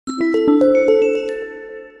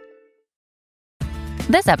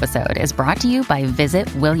This episode is brought to you by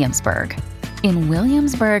Visit Williamsburg. In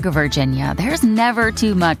Williamsburg, Virginia, there's never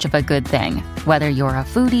too much of a good thing. Whether you're a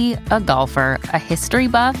foodie, a golfer, a history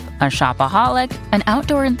buff, a shopaholic, an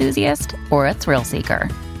outdoor enthusiast, or a thrill seeker,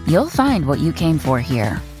 you'll find what you came for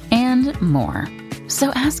here and more. So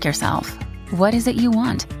ask yourself, what is it you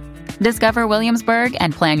want? Discover Williamsburg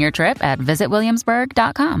and plan your trip at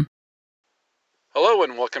visitwilliamsburg.com. Hello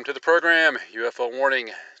and welcome to the program, UFO Warning.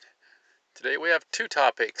 Today we have two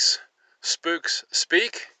topics, spooks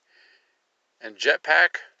speak and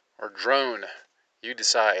jetpack or drone. You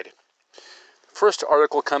decide. First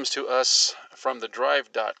article comes to us from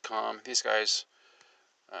thedrive.com. These guys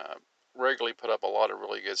regularly put up a lot of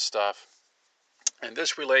really good stuff. And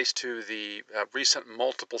this relates to the recent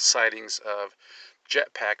multiple sightings of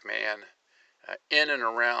Jetpack Man in and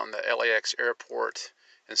around the LAX airport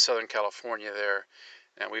in Southern California there.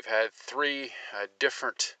 And we've had three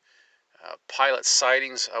different pilot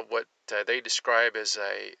sightings of what they describe as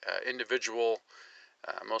a individual,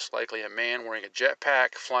 most likely a man wearing a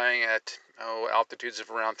jetpack, flying at altitudes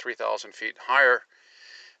of around 3,000 feet higher,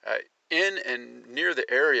 in and near the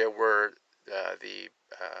area where the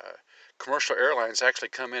commercial airlines actually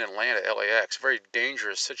come in and land at LAX. Very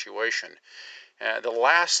dangerous situation. The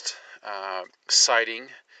last sighting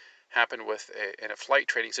happened in a flight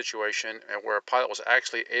training situation where a pilot was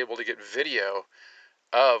actually able to get video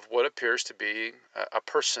of what appears to be a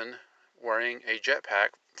person wearing a jetpack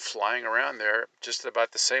flying around there just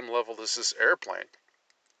about the same level as this airplane.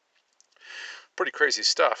 Pretty crazy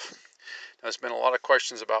stuff. Now, there's been a lot of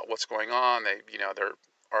questions about what's going on. There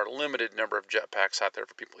are a limited number of jetpacks out there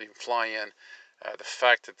for people to even fly in. The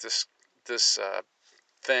fact that this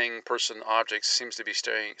person, object seems to be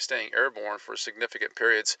staying airborne for significant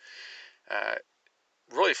periods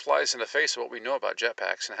really flies in the face of what we know about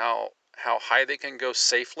jetpacks and how high they can go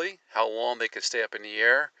safely, how long they can stay up in the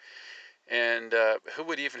air, and who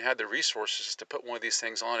would even have the resources to put one of these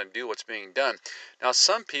things on and do what's being done. Now,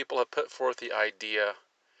 some people have put forth the idea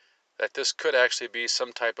that this could actually be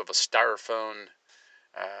some type of a styrofoam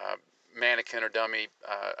mannequin or dummy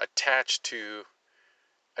attached to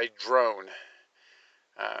a drone.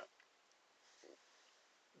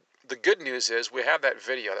 The good news is we have that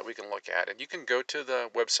video that we can look at, and you can go to the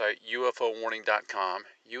website ufowarning.com,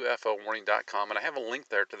 and I have a link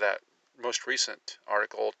there to that most recent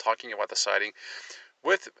article talking about the sighting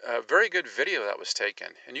with a very good video that was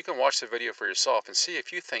taken. And you can watch the video for yourself and see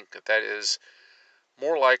if you think that is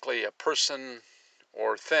more likely a person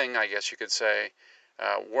or thing, I guess you could say,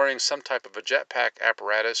 wearing some type of a jetpack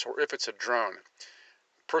apparatus, or if it's a drone.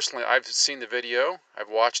 Personally, I've seen the video, I've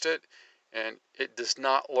watched it, and it does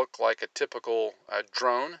not look like a typical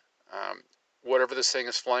drone. Whatever this thing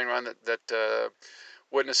is flying around that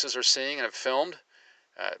witnesses are seeing and have filmed,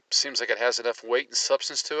 seems like it has enough weight and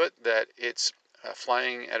substance to it that it's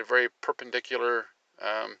flying at a very perpendicular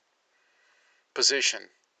position,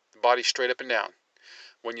 the body straight up and down.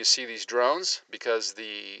 When you see these drones, because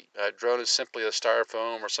the drone is simply a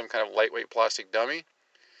styrofoam or some kind of lightweight plastic dummy,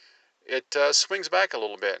 it swings back a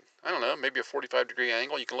little bit. I don't know, maybe a 45-degree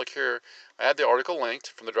angle. You can look here. I had the article linked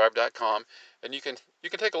from thedrive.com, and you can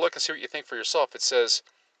take a look and see what you think for yourself. It says,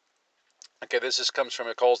 okay, this just comes from,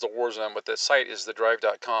 it calls the war zone, but the site is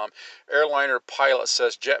thedrive.com. Airliner pilot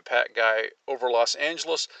says jetpack guy over Los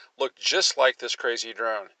Angeles looked just like this crazy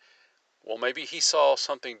drone. Well, maybe he saw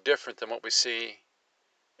something different than what we see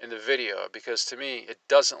in the video, because to me, it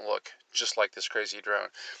doesn't look just like this crazy drone.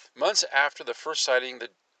 Months after the first sighting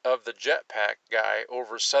of the jetpack guy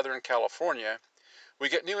over Southern California, we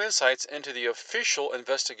get new insights into the official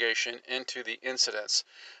investigation into the incidents.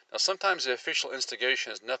 Now, sometimes the official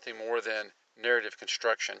investigation is nothing more than narrative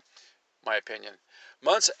construction, my opinion.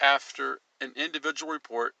 Months after an initial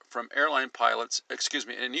report from airline pilots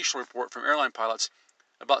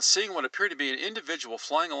about seeing what appeared to be an individual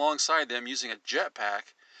flying alongside them using a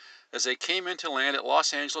jetpack as they came in to land at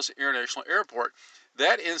Los Angeles International Airport.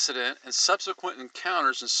 That incident and subsequent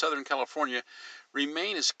encounters in Southern California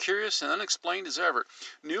remain as curious and unexplained as ever.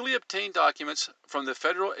 Newly obtained documents from the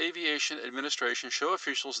Federal Aviation Administration show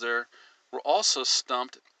officials there were also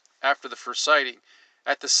stumped after the first sighting.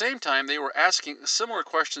 At the same time, they were asking similar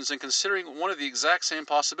questions and considering one of the exact same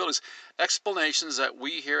possibilities, explanations that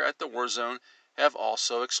we here at the War Zone have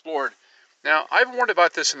also explored. Now, I've warned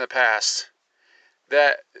about this in the past,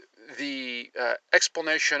 that the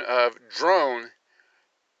explanation of drone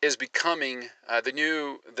is becoming the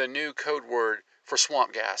new code word for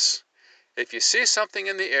swamp gas. If you see something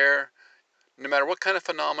in the air, no matter what kind of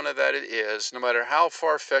phenomena that it is, no matter how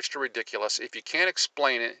far-fetched or ridiculous, if you can't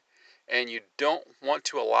explain it and you don't want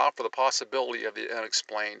to allow for the possibility of the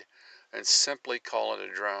unexplained, and simply call it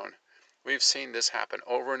a drone. We've seen this happen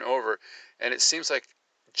over and over, and it seems like,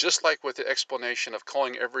 just like with the explanation of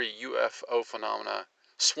calling every UFO phenomena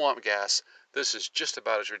swamp gas, this is just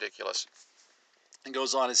about as ridiculous. It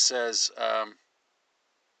goes on, it says,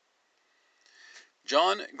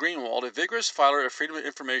 John Greenwald, a vigorous filer of Freedom of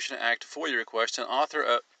Information Act FOIA requests and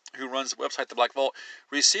author who runs the website The Black Vault,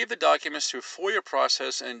 received the documents through FOIA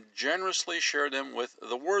process and generously shared them with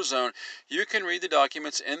the War Zone. You can read the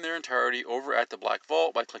documents in their entirety over at The Black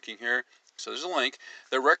Vault by clicking here. So there's a link.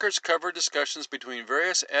 The records cover discussions between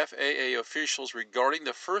various FAA officials regarding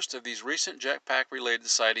the first of these recent jetpack-related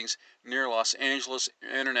sightings near Los Angeles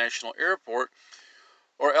International Airport,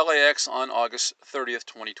 or LAX, on August 30th,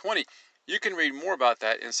 2020. You can read more about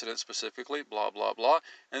that incident specifically, blah, blah, blah.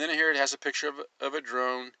 And then here it has a picture of a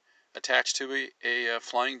drone attached to a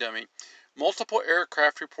flying dummy. Multiple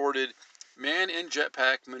aircraft reported man in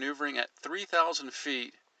jetpack maneuvering at 3,000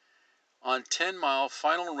 feet on 10-mile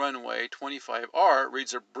final runway 25R,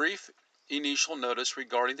 reads a brief initial notice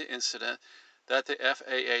regarding the incident that the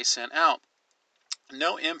FAA sent out.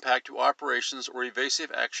 No impact to operations or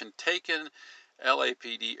evasive action taken.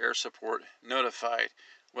 LAPD Air Support notified.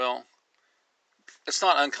 Well, it's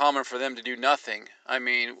not uncommon for them to do nothing. I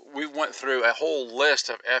mean, we went through a whole list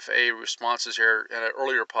of FAA responses here in an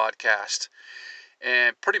earlier podcast,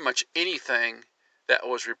 and pretty much anything that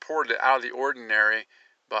was reported out of the ordinary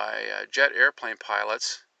by jet airplane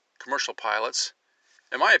pilots, commercial pilots,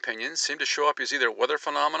 in my opinion, seemed to show up as either weather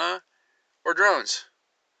phenomena or drones.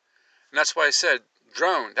 And that's why I said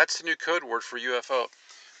drone. That's the new code word for UFO.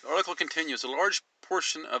 The article continues. A large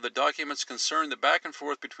portion of the documents concern the back and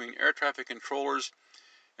forth between air traffic controllers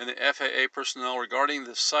and the FAA personnel regarding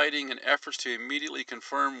the sighting and efforts to immediately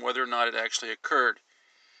confirm whether or not it actually occurred.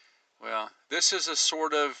 Well, this is a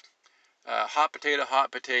sort of hot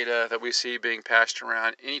potato that we see being passed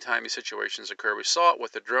around anytime these situations occur. We saw it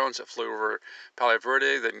with the drones that flew over Palo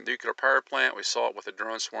Verde, the nuclear power plant. We saw it with the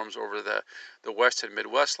drone swarms over the West and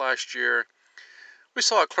Midwest last year. We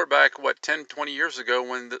saw it clear back, 10, 20 years ago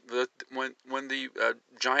when the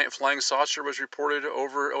giant flying saucer was reported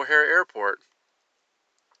over O'Hare Airport.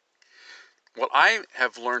 What I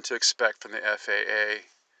have learned to expect from the FAA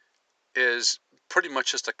is pretty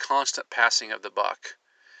much just a constant passing of the buck.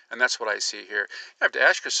 And that's what I see here. You have to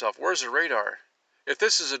ask yourself, where's the radar? If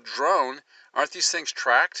this is a drone, aren't these things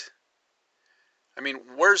tracked? I mean,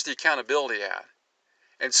 where's the accountability at?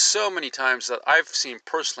 And so many times that I've seen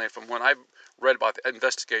personally from when I've read about the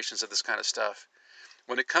investigations of this kind of stuff,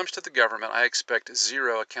 when it comes to the government, I expect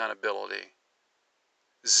zero accountability.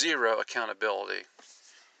 Zero accountability.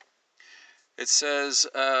 It says,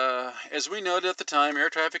 as we noted at the time,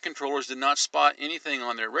 air traffic controllers did not spot anything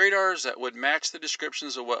on their radars that would match the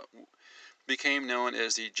descriptions of what became known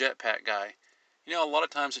as the jetpack guy. You know, a lot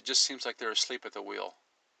of times it just seems like they're asleep at the wheel.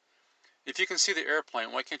 If you can see the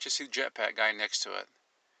airplane, why can't you see the jetpack guy next to it?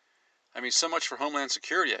 I mean, so much for Homeland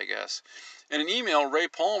Security, I guess. In an email, Ray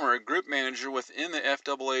Palmer, a group manager within the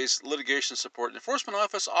FAA's Litigation Support Enforcement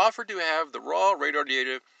Office, offered to have the raw radar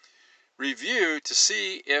data reviewed to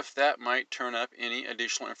see if that might turn up any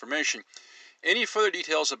additional information. Any further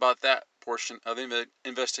details about that portion of the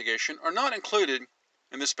investigation are not included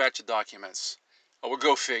in this batch of documents. Oh, well,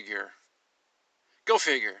 go figure. Go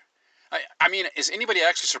figure. I mean, is anybody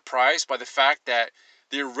actually surprised by the fact that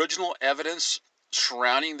the original evidence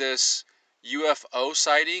surrounding this UFO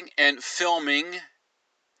sighting and filming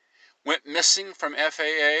went missing from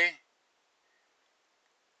FAA?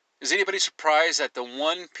 Is anybody surprised that the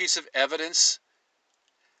one piece of evidence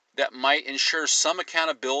that might ensure some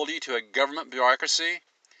accountability to a government bureaucracy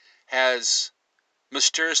has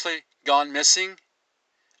mysteriously gone missing?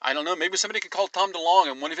 I don't know, maybe somebody can call Tom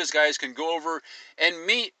DeLonge and one of his guys can go over and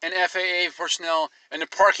meet an FAA personnel in the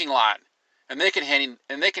parking lot, and they can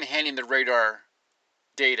hand him the radar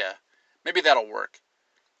data. Maybe that'll work,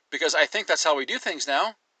 because I think that's how we do things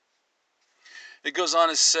now. It goes on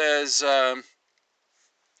and says,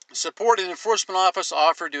 Support and Enforcement Office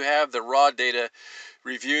offered to have the raw data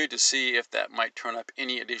reviewed to see if that might turn up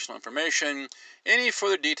any additional information. Any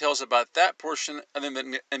further details about that portion of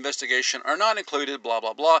the investigation are not included, blah,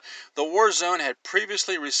 blah, blah. The War Zone had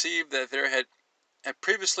previously received that there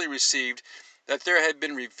had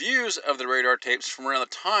been reviews of the radar tapes from around the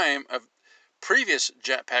time of previous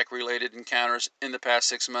jetpack-related encounters in the past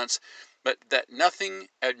 6 months, but that nothing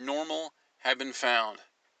abnormal had been found.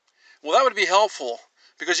 Well, that would be helpful,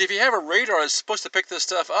 because if you have a radar that's supposed to pick this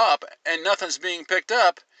stuff up and nothing's being picked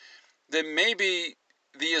up, then maybe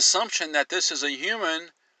the assumption that this is a human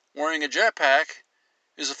wearing a jetpack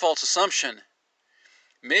is a false assumption.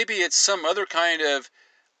 Maybe it's some other kind of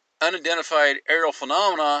unidentified aerial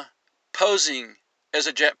phenomena posing as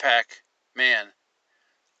a jetpack man.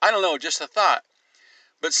 I don't know, just a thought.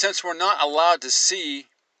 But since we're not allowed to see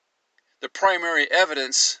the primary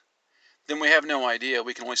evidence, then we have no idea.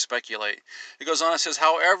 We can only speculate. It goes on, it says,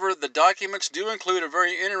 however, the documents do include a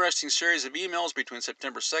very interesting series of emails between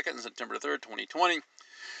September 2nd and September 3rd, 2020.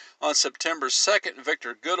 On September 2nd,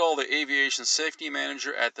 Victor Goodall, the aviation safety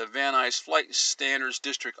manager at the Van Nuys Flight Standards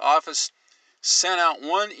District Office, sent out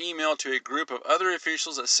one email to a group of other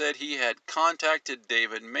officials that said he had contacted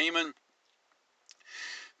David Mayman,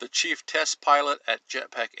 the chief test pilot at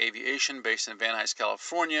Jetpack Aviation based in Van Nuys,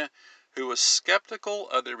 California, who was skeptical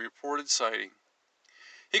of the reported sighting.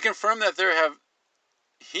 He confirmed that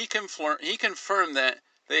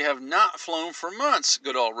they have not flown for months,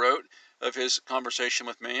 Goodall wrote of his conversation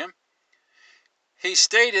with Mayhem. He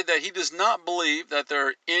stated that he does not believe that there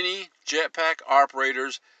are any jetpack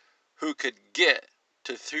operators who could get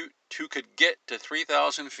to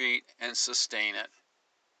 3,000 feet and sustain it.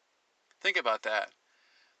 Think about that.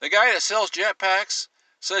 The guy that sells jetpacks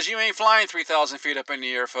says you ain't flying 3,000 feet up in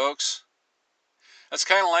the air, folks. That's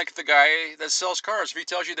kind of like the guy that sells cars. If he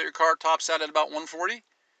tells you that your car tops out at about 140,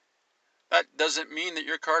 that doesn't mean that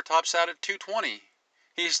your car tops out at 220.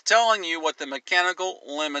 He's telling you what the mechanical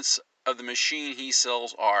limits of the machine he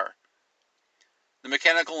sells are. The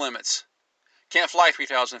mechanical limits. Can't fly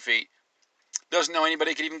 3,000 feet. Doesn't know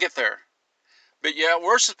anybody could even get there. But yeah,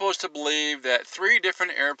 we're supposed to believe that 3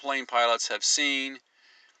 different airplane pilots have seen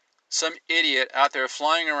some idiot out there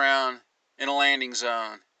flying around in a landing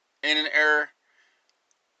zone in an a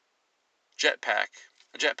jetpack,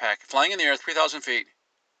 flying in the air 3,000 feet,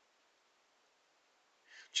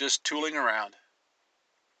 just tooling around.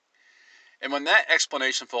 And when that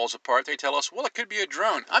explanation falls apart, they tell us, well, it could be a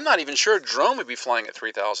drone. I'm not even sure a drone would be flying at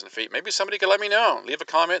 3,000 feet. Maybe somebody could let me know. Leave a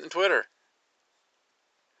comment on Twitter.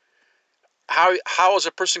 How is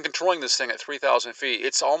a person controlling this thing at 3,000 feet?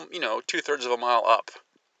 It's all, 2/3 of a mile up.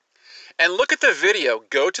 And look at the video.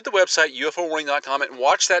 Go to the website, ufowarning.com, and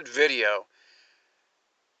watch that video.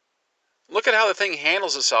 Look at how the thing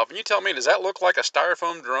handles itself. And you tell me, does that look like a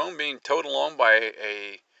styrofoam drone being towed along by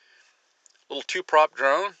a little 2-prop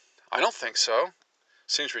drone? I don't think so.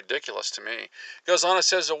 Seems ridiculous to me. It goes on, it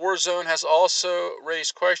says, the war zone has also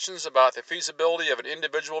raised questions about the feasibility of an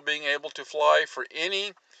individual being able to fly for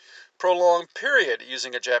any prolonged period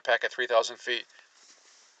using a jetpack at 3,000 feet.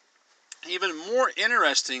 Even more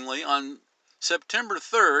interestingly, on September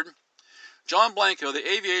 3rd, John Blanco, the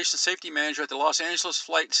aviation safety manager at the Los Angeles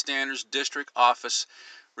Flight Standards District Office,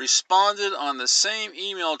 responded on the same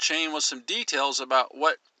email chain with some details about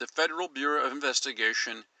what the Federal Bureau of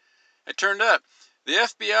Investigation had turned up. The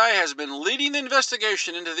FBI has been leading the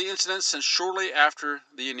investigation into the incident since shortly after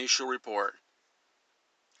the initial report.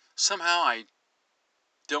 Somehow I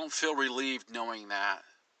don't feel relieved knowing that.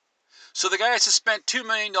 So the guys that spent $2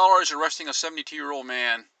 million arresting a 72-year-old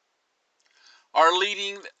man are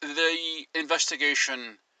leading the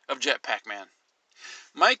investigation of Jetpack Man.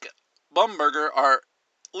 Mike Bumberger, our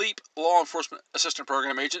LEAP law enforcement assistant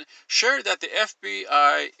program agent, shared that the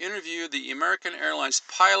FBI interviewed the American Airlines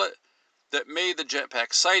pilot that made the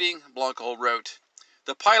jetpack sighting, Blanco wrote.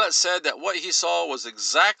 The pilot said that what he saw was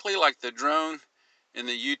exactly like the drone in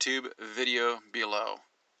the YouTube video below.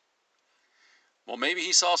 Well, maybe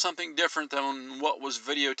he saw something different than what was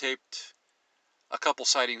videotaped a couple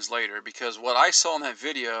sightings later, because what I saw in that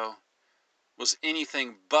video was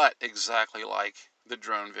anything but exactly like the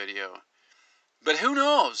drone video. But who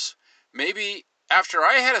knows? Maybe after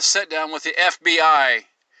I had a sit down with the FBI,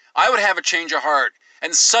 I would have a change of heart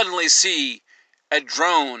and suddenly see a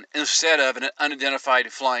drone instead of an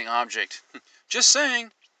unidentified flying object. Just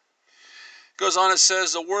saying. Goes on, it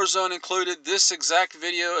says the war zone included this exact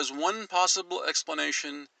video as one possible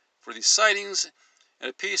explanation for these sightings, and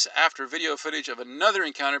a piece after video footage of another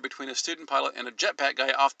encounter between a student pilot and a jetpack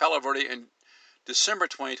guy off Palo Verde in December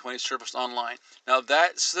 2020 surfaced online. Now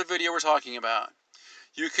that's the video we're talking about.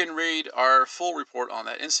 You can read our full report on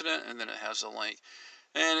that incident, and then it has a link.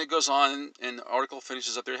 And it goes on, and the article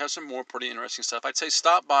finishes up there. It has some more pretty interesting stuff. I'd say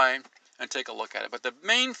stop by and take a look at it. But the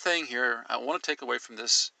main thing here I want to take away from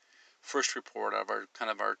this first report of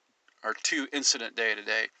our 2 incident day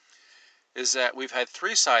today is that we've had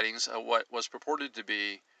 3 sightings of what was purported to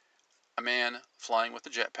be a man flying with a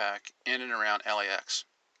jetpack in and around LAX.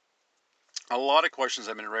 A lot of questions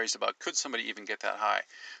have been raised about could somebody even get that high.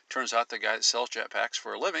 Turns out the guy that sells jetpacks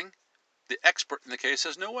for a living, the expert in the case,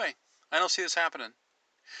 says no way. I don't see this happening.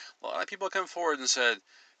 A lot of people come forward and said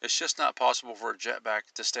it's just not possible for a jetpack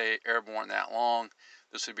to stay airborne that long.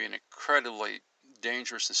 This would be an incredibly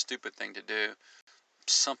dangerous and stupid thing to do.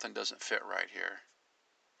 Something doesn't fit right here.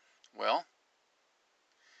 Well,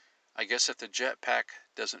 I guess if the jetpack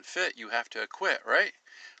doesn't fit, you have to acquit, right?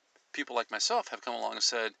 People like myself have come along and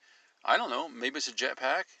said, I don't know, maybe it's a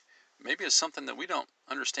jetpack. Maybe it's something that we don't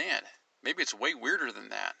understand. Maybe it's way weirder than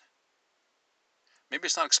that. Maybe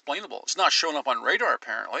it's not explainable. It's not showing up on radar,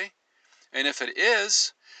 apparently. And if it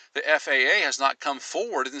is, the FAA has not come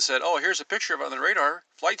forward and said, oh, here's a picture of it on the radar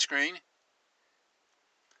flight screen.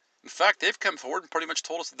 In fact, they've come forward and pretty much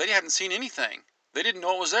told us that they hadn't seen anything. They didn't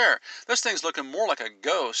know it was there. This thing's looking more like a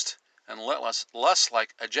ghost and less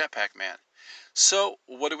like a jetpack man. So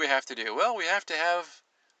what do we have to do? Well, we have to have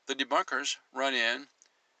the debunkers run in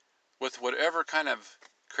with whatever kind of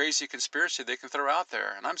crazy conspiracy they can throw out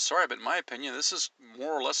there. And I'm sorry, but in my opinion, this is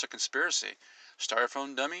more or less a conspiracy.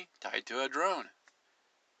 Styrofoam dummy tied to a drone.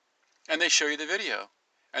 And they show you the video.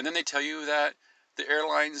 And then they tell you that the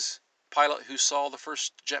airline's pilot who saw the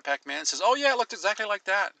first jetpack man says, oh yeah, it looked exactly like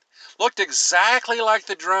that. Looked exactly like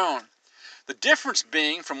the drone. The difference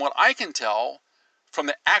being, from what I can tell, from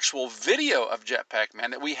the actual video of Jetpack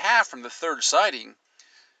Man that we have from the third sighting,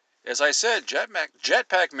 as I said,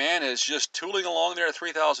 Jetpack Man is just tooling along there at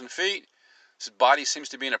 3,000 feet. His body seems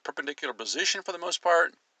to be in a perpendicular position for the most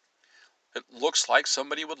part. It looks like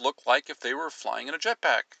somebody would look like if they were flying in a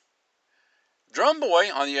jetpack. Drone Boy,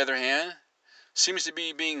 on the other hand, seems to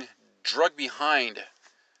be being drugged behind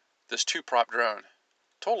this two-prop drone.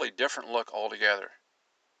 Totally different look altogether.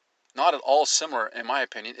 Not at all similar, in my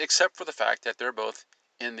opinion, except for the fact that they're both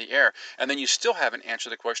in the air. And then you still haven't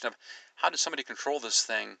answered the question of, how did somebody control this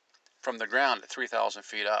thing from the ground at 3,000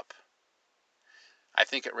 feet up? I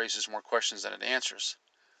think it raises more questions than it answers.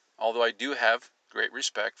 Although I do have great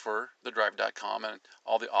respect for thedrive.com and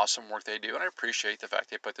all the awesome work they do, and I appreciate the fact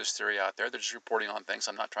they put this theory out there. They're just reporting on things.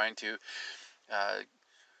 I'm not trying to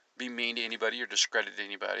be mean to anybody or discredit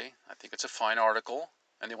anybody. I think it's a fine article,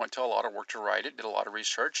 and they went to a lot of work to write it, did a lot of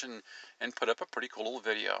research, and put up a pretty cool little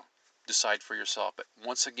video. Decide for yourself. But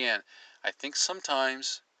once again, I think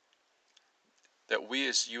sometimes that we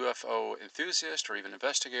as UFO enthusiasts or even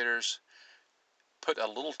investigators put a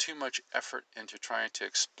little too much effort into trying to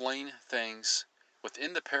explain things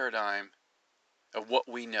within the paradigm of what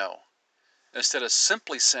we know, instead of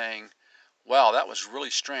simply saying, wow, that was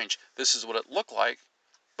really strange. This is what it looked like,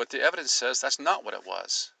 but the evidence says that's not what it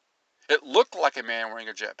was. It looked like a man wearing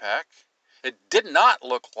a jetpack. It did not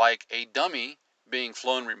look like a dummy being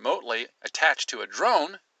flown remotely attached to a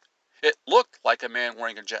drone. It looked like a man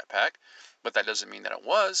wearing a jetpack, but that doesn't mean that it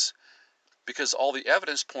was, because all the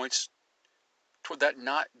evidence points toward that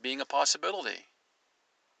not being a possibility.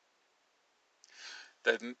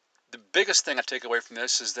 The biggest thing I take away from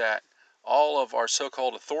this is that all of our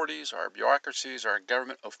so-called authorities, our bureaucracies, our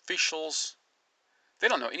government officials, they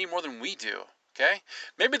don't know any more than we do. Okay?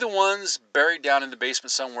 Maybe the ones buried down in the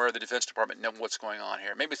basement somewhere, the Defense Department, know what's going on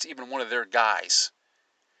here. Maybe it's even one of their guys.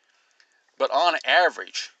 But on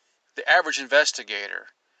average, the average investigator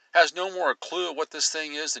has no more a clue of what this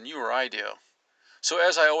thing is than you or I do. So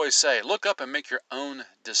as I always say, look up and make your own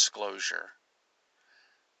disclosure.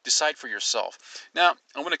 Decide for yourself. Now,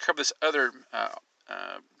 I'm going to cover this other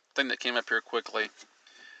thing that came up here quickly.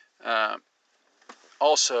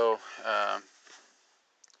 Also,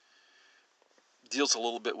 deals a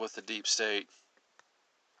little bit with the deep state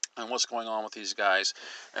and what's going on with these guys.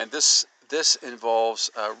 And this involves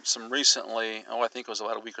some recently, I think it was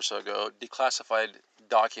about a week or so ago, declassified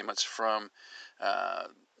documents from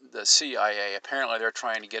the CIA. Apparently they're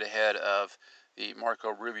trying to get ahead of the Marco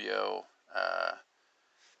Rubio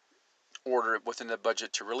order within the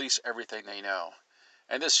budget to release everything they know.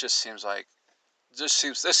 And this just seems like this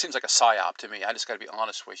seems like a psyop to me. I just got to be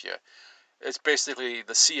honest with you. It's basically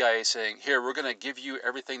the CIA saying, here, we're going to give you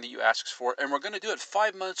everything that you ask us for, and we're going to do it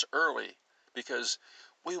 5 months early because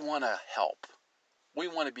we want to help. We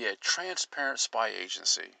want to be a transparent spy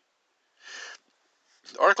agency.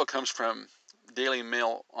 The article comes from Daily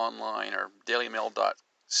Mail Online, or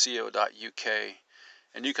dailymail.co.uk,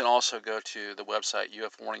 and you can also go to the website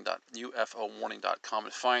ufowarning.com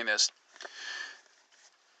and find this.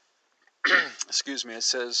 Excuse me, it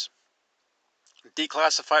says,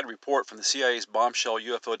 declassified report from the CIA's bombshell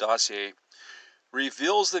UFO dossier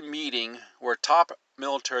reveals the meeting where top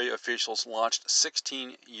military officials launched a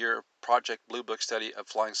 16-year Project Blue Book study of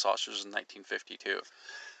flying saucers in 1952.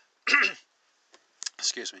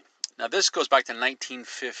 Excuse me. Now this goes back to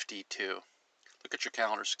 1952. Look at your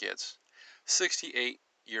calendar, skids. 68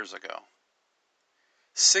 years ago.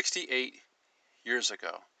 68 years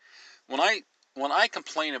ago. When I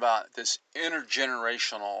complain about this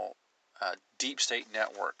intergenerational deep state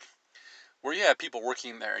network, where you have people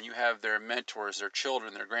working there and you have their mentors, their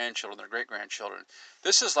children, their grandchildren, their great-grandchildren.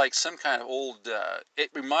 This is like some kind of old,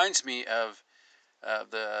 it reminds me of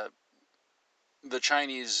the the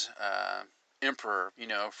Chinese emperor,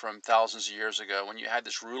 from thousands of years ago, when you had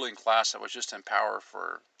this ruling class that was just in power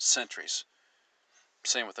for centuries.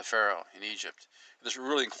 Same with the pharaoh in Egypt. This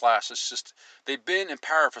ruling class, it's just, they've been in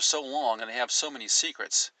power for so long and they have so many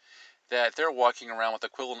secrets that they're walking around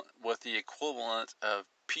with the equivalent of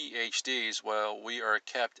PhDs, while we are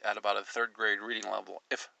kept at about a third grade reading level,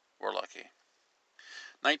 if we're lucky.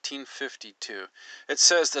 1952. It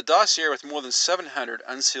says the dossier with more than 700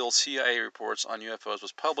 unsealed CIA reports on UFOs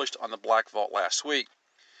was published on the Black Vault last week.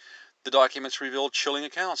 The documents revealed chilling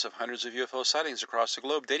accounts of hundreds of UFO sightings across the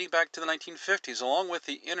globe dating back to the 1950s, along with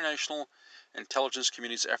the international intelligence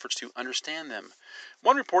community's efforts to understand them.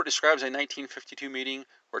 One report describes a 1952 meeting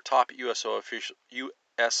where top U.S.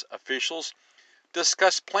 officials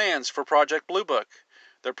discussed plans for Project Blue Book.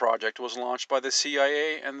 The project was launched by the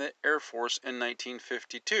CIA and the Air Force in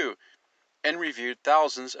 1952 and reviewed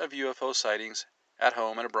thousands of UFO sightings at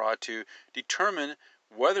home and abroad to determine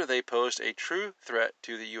whether they posed a true threat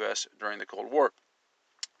to the U.S. during the Cold War.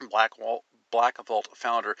 Black Vault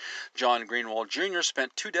founder John Greenwald Jr.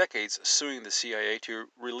 spent 2 decades suing the CIA to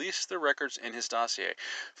release the records in his dossier.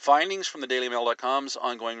 Findings from the DailyMail.com's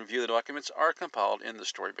ongoing review of the documents are compiled in the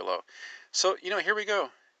story below. So, here we go.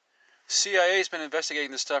 CIA's been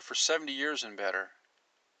investigating this stuff for 70 years and better.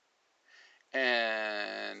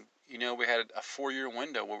 And, we had a 4-year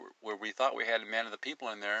window where we thought we had a man of the people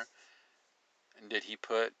in there. And did he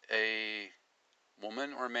put a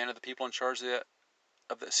woman or a man of the people in charge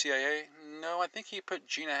of the CIA? No, I think he put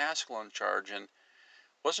Gina Haskell in charge. And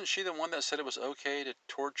wasn't she the one that said it was okay to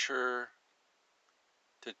torture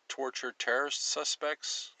terrorist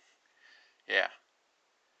suspects? Yeah.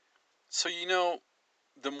 So,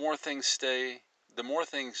 the more things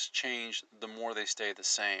change, the more they stay the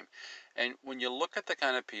same. And when you look at the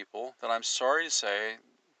kind of people that I'm sorry to say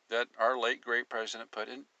that our late great president put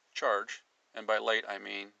in charge, and by late I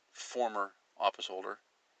mean former office holder,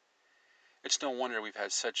 it's no wonder we've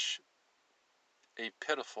had such a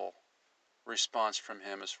pitiful response from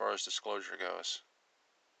him as far as disclosure goes.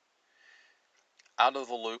 Out of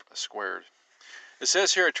the loop squared. It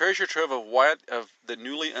says here, a treasure trove of the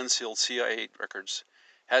newly unsealed CIA records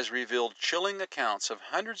has revealed chilling accounts of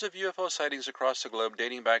hundreds of UFO sightings across the globe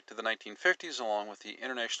dating back to the 1950s, along with the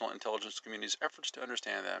international intelligence community's efforts to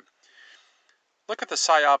understand them. Look at the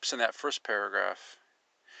psyops in that first paragraph.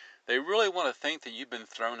 They really want to think that you've been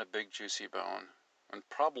thrown a big juicy bone, and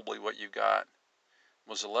probably what you got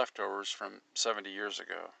was the leftovers from 70 years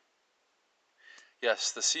ago.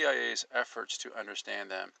 Yes, the CIA's efforts to understand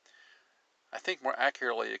them. I think more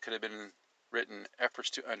accurately it could have been written efforts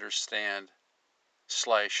to understand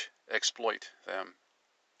 / exploit them.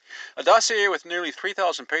 A dossier with nearly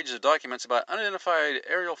 3,000 pages of documents about unidentified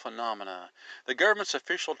aerial phenomena, the government's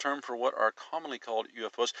official term for what are commonly called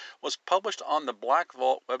UFOs, was published on the Black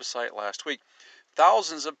Vault website last week.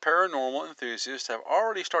 Thousands of paranormal enthusiasts have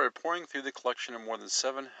already started pouring through the collection of more than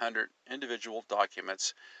 700 individual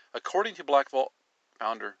documents, according to Black Vault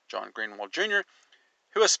founder John Greenwald Jr.,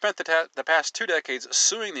 who has spent the past 2 decades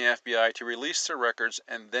suing the FBI to release their records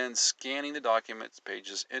and then scanning the document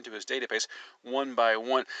pages into his database one by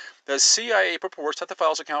one. The CIA purports that the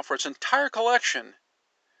files account for its entire collection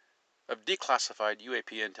of declassified UAP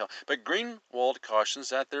intel, but Greenwald cautions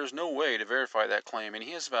that there's no way to verify that claim, and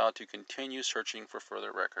he has vowed to continue searching for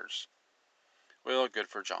further records. Well, good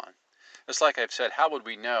for John. It's like I've said, how would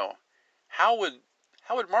we know? How would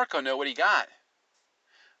Marco know what he got?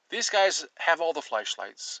 These guys have all the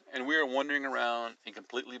flashlights, and we are wandering around a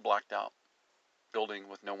completely blacked out building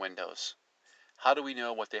with no windows. How do we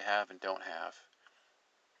know what they have and don't have?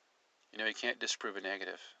 You can't disprove a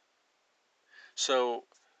negative. So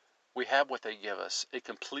we have what they give us, a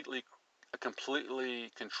completely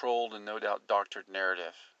controlled and no doubt doctored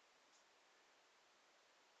narrative.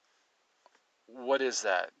 What is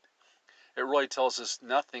that? It really tells us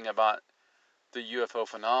nothing about the UFO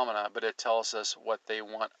phenomena, but it tells us what they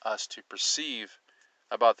want us to perceive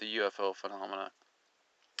about the UFO phenomena.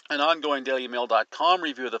 An ongoing DailyMail.com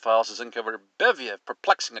review of the files has uncovered a bevy of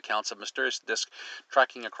perplexing accounts of mysterious discs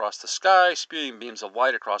tracking across the sky, spewing beams of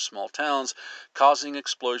light across small towns, causing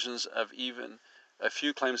explosions of even a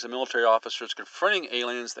few claims of military officers confronting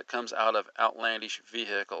aliens that comes out of outlandish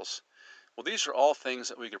vehicles. Well, these are all things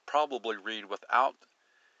that we could probably read without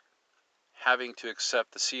having to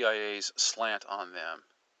accept the CIA's slant on them.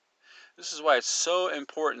 This is why it's so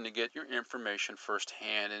important to get your information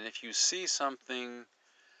firsthand, and if you see something,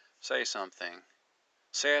 say something.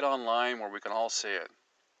 Say it online where we can all see it.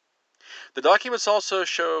 The documents also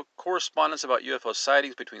show correspondence about UFO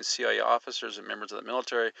sightings between CIA officers and members of the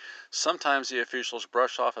military. Sometimes the officials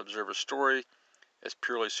brush off observers' story as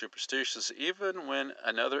purely superstitious, even when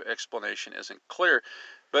another explanation isn't clear.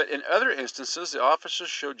 But in other instances, the officers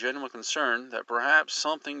show genuine concern that perhaps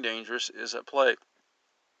something dangerous is at play.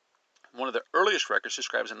 One of the earliest records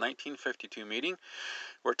describes a 1952 meeting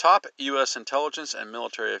where top U.S. intelligence and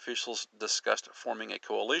military officials discussed forming a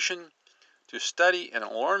coalition to study an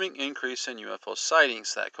alarming increase in UFO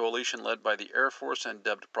sightings. That coalition, led by the Air Force and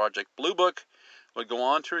dubbed Project Blue Book, would go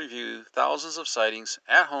on to review thousands of sightings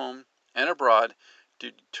at home and abroad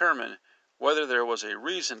to determine whether there was a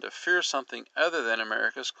reason to fear something other than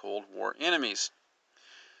America's Cold War enemies.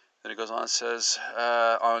 Then it goes on and says,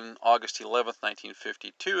 on August 11,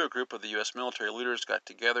 1952, a group of the U.S. military leaders got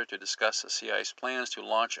together to discuss the CIA's plans to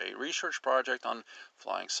launch a research project on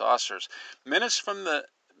flying saucers. Minutes from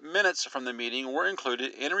the meeting were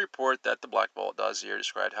included in a report that the Black Vault dossier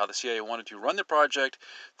described how the CIA wanted to run the project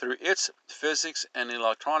through its Physics and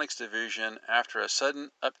Electronics Division after a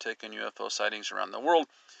sudden uptick in UFO sightings around the world.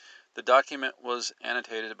 The document was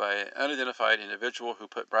annotated by an unidentified individual who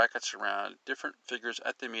put brackets around different figures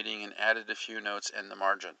at the meeting and added a few notes in the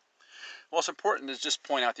margin. Well, it's important to just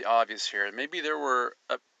point out the obvious here. Maybe there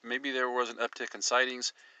was an uptick in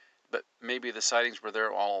sightings, but maybe the sightings were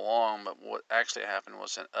there all along, but what actually happened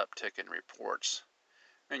was an uptick in reports.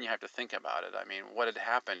 And you have to think about it. I mean, what had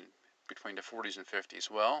happened between the 40s and 50s?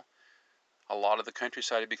 Well, a lot of the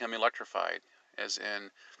countryside had become electrified, as in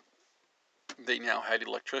they now had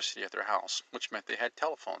electricity at their house, which meant they had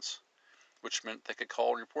telephones, which meant they could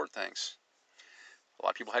call and report things. A lot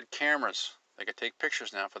of people had cameras. They could take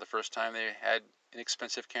pictures now. For the first time, they had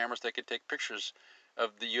inexpensive cameras. They could take pictures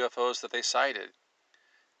of the UFOs that they sighted.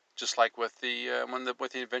 Just like with the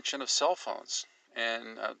invention of cell phones,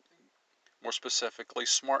 and more specifically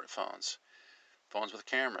smartphones, phones with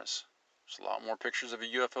cameras. There's a lot more pictures of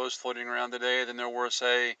UFOs floating around today than there were,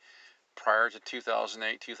 say, prior to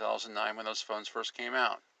 2008, 2009, when those phones first came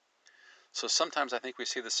out. So sometimes I think we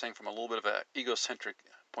see this thing from a little bit of an egocentric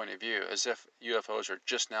point of view, as if UFOs are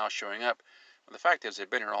just now showing up. Well, the fact is they've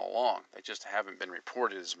been here all along. They just haven't been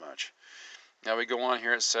reported as much. Now we go on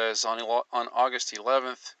here. It says, on August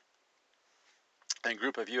 11th, a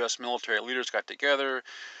group of U.S. military leaders got together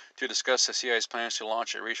to discuss the CIA's plans to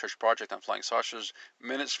launch a research project on flying saucers.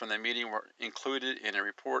 Minutes from the meeting were included in a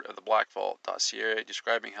report of the Black Vault dossier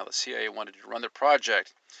describing how the CIA wanted to run the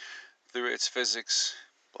project through its physics,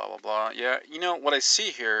 blah, blah, blah. Yeah, you know, what I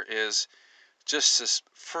see here is just this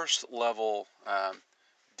first level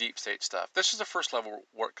deep state stuff. This is the first level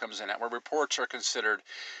where it comes in at, where reports are considered,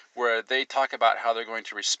 where they talk about how they're going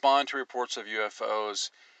to respond to reports of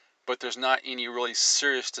UFOs, but there's not any really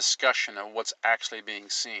serious discussion of what's actually being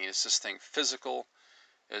seen. Is this thing physical?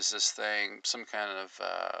 Is this thing some kind of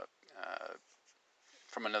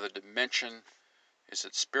from another dimension? Is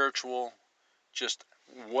it spiritual? Just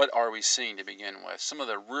what are we seeing to begin with? Some of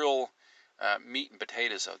the real meat and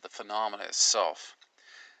potatoes of the phenomena itself.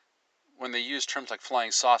 When they use terms like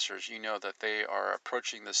flying saucers, you know that they are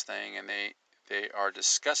approaching this thing and they are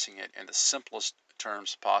discussing it in the simplest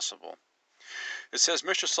terms possible. It says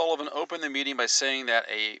Mr. Sullivan opened the meeting by saying that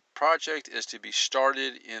a project is to be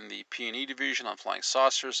started in the P&E division on flying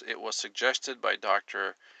saucers. It was suggested by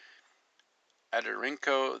Dr.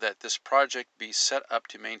 Adorenko that this project be set up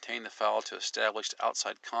to maintain the file to established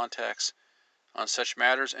outside contacts on such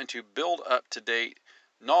matters and to build up to date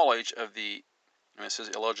knowledge of the, and this is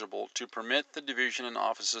illegible, to permit the division and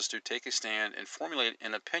offices to take a stand and formulate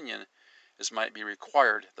an opinion as might be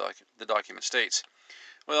required, the document states.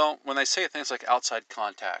 Well, when they say things like outside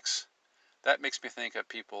contacts, that makes me think of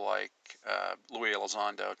people like Louis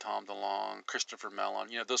Elizondo, Tom DeLonge, Christopher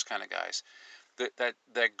Mellon, you know, those kind of guys.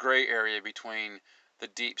 That gray area between the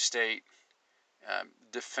deep state,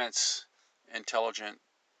 defense, intelligent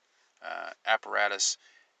apparatus,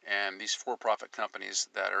 and these for-profit companies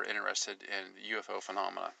that are interested in UFO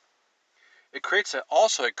phenomena. It creates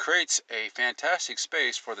a fantastic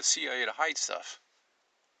space for the CIA to hide stuff.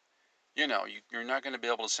 You know, you're not going to be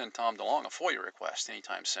able to send Tom DeLonge a FOIA request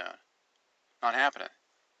anytime soon. Not happening.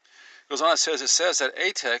 It goes on, it says that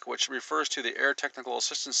ATEC, which refers to the Air Technical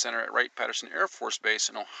Assistance Center at Wright-Patterson Air Force Base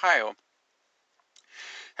in Ohio,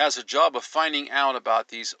 has a job of finding out about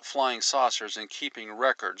these flying saucers and keeping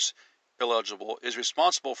records. Illegible, is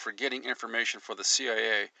responsible for getting information for the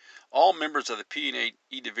CIA. All members of the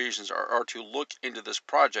P&E divisions are to look into this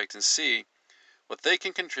project and see what they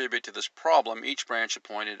can contribute to this problem. Each branch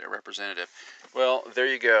appointed a representative. Well, there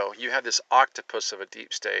you go. You have this octopus of a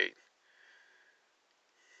deep state.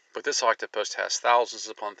 But this octopus has thousands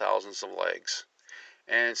upon thousands of legs.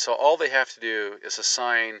 And so all they have to do is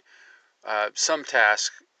assign some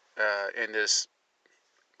task in this,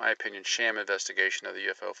 in my opinion, sham investigation of the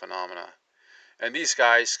UFO phenomena. And these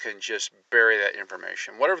guys can just bury that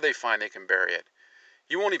information. Whatever they find, they can bury it.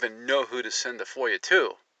 You won't even know who to send the FOIA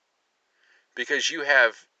to, because you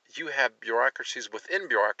have bureaucracies within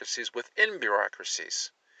bureaucracies within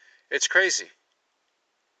bureaucracies. It's crazy.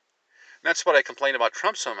 And that's what I complain about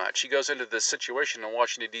Trump so much. He goes into this situation in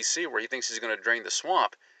Washington, D.C. where he thinks he's going to drain the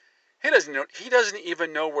swamp. He doesn't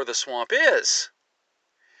even know where the swamp is.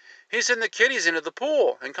 He's in the kiddies end of the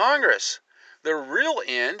pool in Congress. The real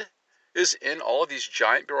end is in all of these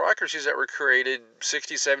giant bureaucracies that were created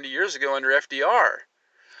 60, 70 years ago under FDR.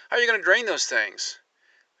 How are you going to drain those things?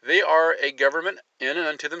 They are a government in and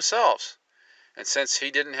unto themselves. And since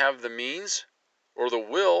he didn't have the means or the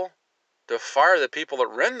will to fire the people that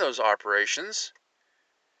run those operations,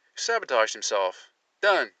 he sabotaged himself.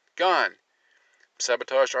 Done. Gone.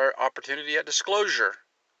 Sabotaged our opportunity at disclosure.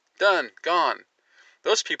 Done. Gone.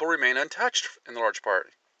 Those people remain untouched in large part.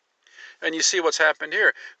 And you see what's happened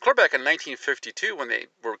here. Clear back in 1952, when they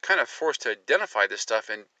were kind of forced to identify this stuff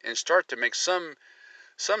and start to make some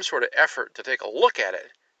sort of effort to take a look at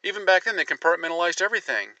it. Even back then, they compartmentalized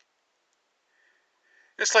everything.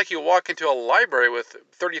 It's like you walk into a library with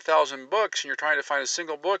 30,000 books and you're trying to find a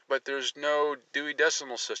single book, but there's no Dewey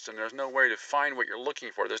Decimal System. There's no way to find what you're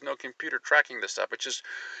looking for. There's no computer tracking this stuff. It's just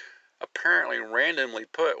apparently randomly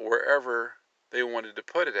put wherever they wanted to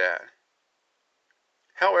put it at.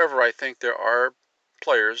 However, I think there are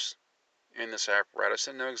players in this apparatus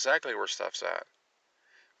that know exactly where stuff's at.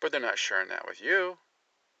 But they're not sharing that with you.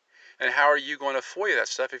 And how are you going to FOIA that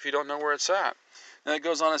stuff if you don't know where it's at? And it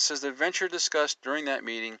goes on and says, the adventure discussed during that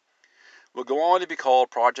meeting will go on to be called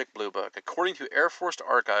Project Blue Book. According to Air Force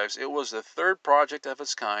Archives, it was the third project of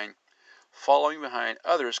its kind, following behind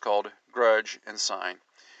others called Grudge and Sign.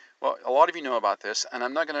 Well, a lot of you know about this, and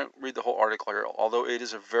I'm not going to read the whole article here, although it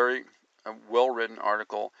is a very well-written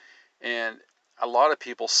article, and a lot of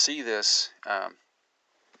people see this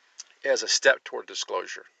as a step toward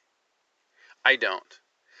disclosure. I don't.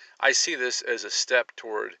 I see this as a step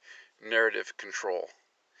toward narrative control.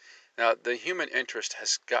 Now, the human interest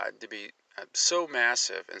has gotten to be so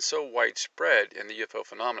massive and so widespread in the UFO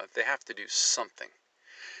phenomenon, they have to do something.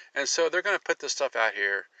 And so they're going to put this stuff out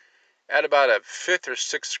here at about a 5th or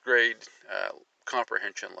 6th grade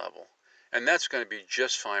comprehension level. And that's going to be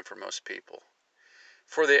just fine for most people.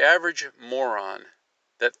 For the average moron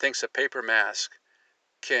that thinks a paper mask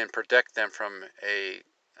can protect them from a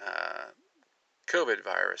COVID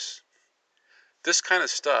virus, this kind of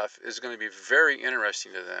stuff is going to be very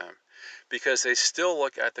interesting to them, because they still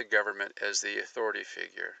look at the government as the authority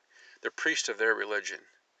figure, the priest of their religion.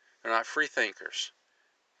 They're not free thinkers,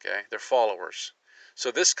 okay? They're followers.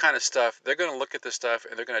 So this kind of stuff, they're going to look at this stuff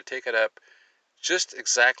and they're going to take it up just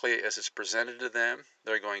exactly as it's presented to them.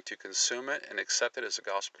 They're going to consume it and accept it as a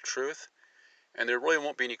gospel truth, and there really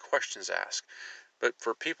won't be any questions asked. But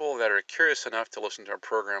for people that are curious enough to listen to a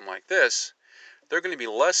program like this, they're going to be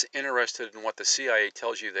less interested in what the CIA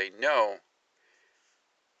tells you they know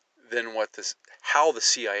than how the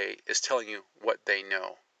CIA is telling you what they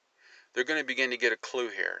know. They're going to begin to get a clue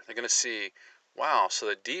here. They're going to see, wow, so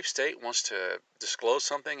the deep state wants to disclose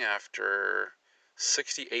something after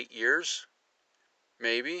 68 years?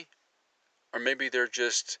 Maybe. Or maybe they're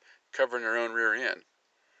just covering their own rear end.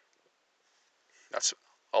 That's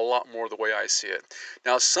a lot more the way I see it.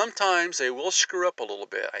 Now, sometimes they will screw up a little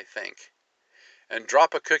bit, I think, and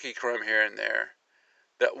drop a cookie crumb here and there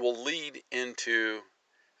that will lead into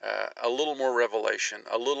a little more revelation,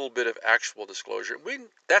 a little bit of actual disclosure.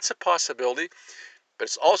 That's a possibility, but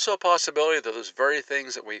it's also a possibility that those very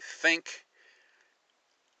things that we think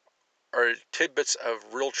are tidbits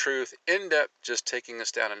of real truth end up just taking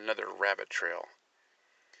us down another rabbit trail.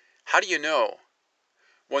 How do you know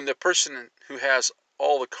when the person who has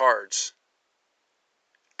all the cards,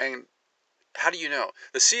 and how do you know?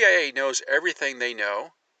 The CIA knows everything they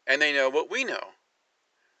know, and they know what we know.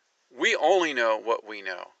 We only know what we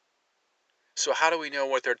know. So how do we know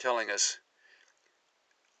what they're telling us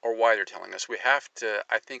or why they're telling us? We have to,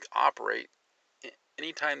 I think, operate.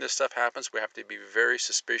 Anytime this stuff happens, we have to be very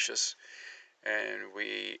suspicious, and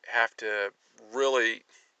we have to really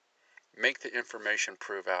make the information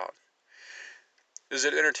prove out. Is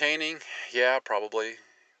it entertaining? Yeah, probably.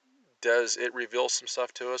 Does it reveal some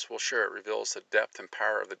stuff to us? Well, sure, it reveals the depth and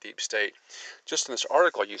power of the deep state. Just in this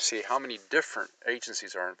article, you see how many different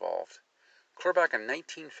agencies are involved. Clear back in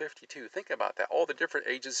 1952, think about that. All the different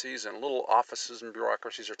agencies and little offices and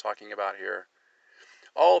bureaucracies are talking about here.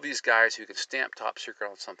 All these guys who can stamp top secret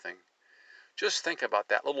on something. Just think about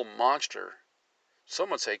that little monster, some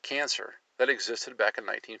would say cancer, that existed back in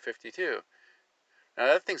 1952. Now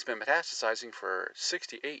that thing's been metastasizing for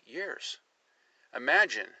 68 years.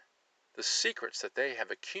 Imagine the secrets that they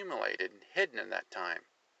have accumulated and hidden in that time.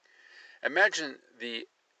 Imagine the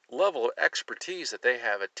level of expertise that they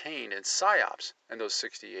have attained in PSYOPs in those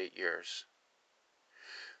 68 years.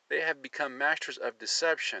 They have become masters of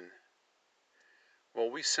deception.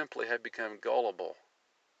 Well, we simply have become gullible.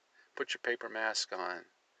 Put your paper mask on.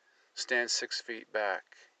 Stand 6 feet back.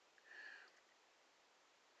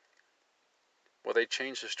 Well, they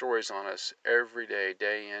change the stories on us every day,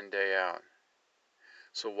 day in, day out.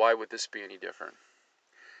 So why would this be any different?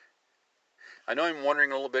 I know I'm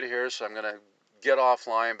wondering a little bit here, so I'm going to get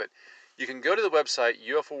offline, but you can go to the website,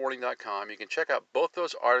 ufowarning.com. You can check out both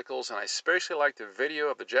those articles, and I especially like the video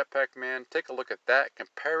of the Jetpack Man. Take a look at that,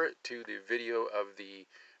 compare it to the video of the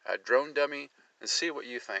drone dummy, and see what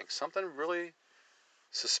you think. Something really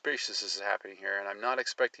suspicious is happening here, and I'm not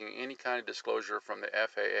expecting any kind of disclosure from the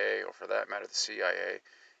FAA, or for that matter, the CIA,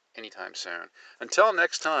 anytime soon. Until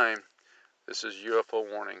next time, this is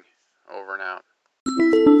UFO Warning, over and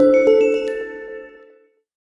out.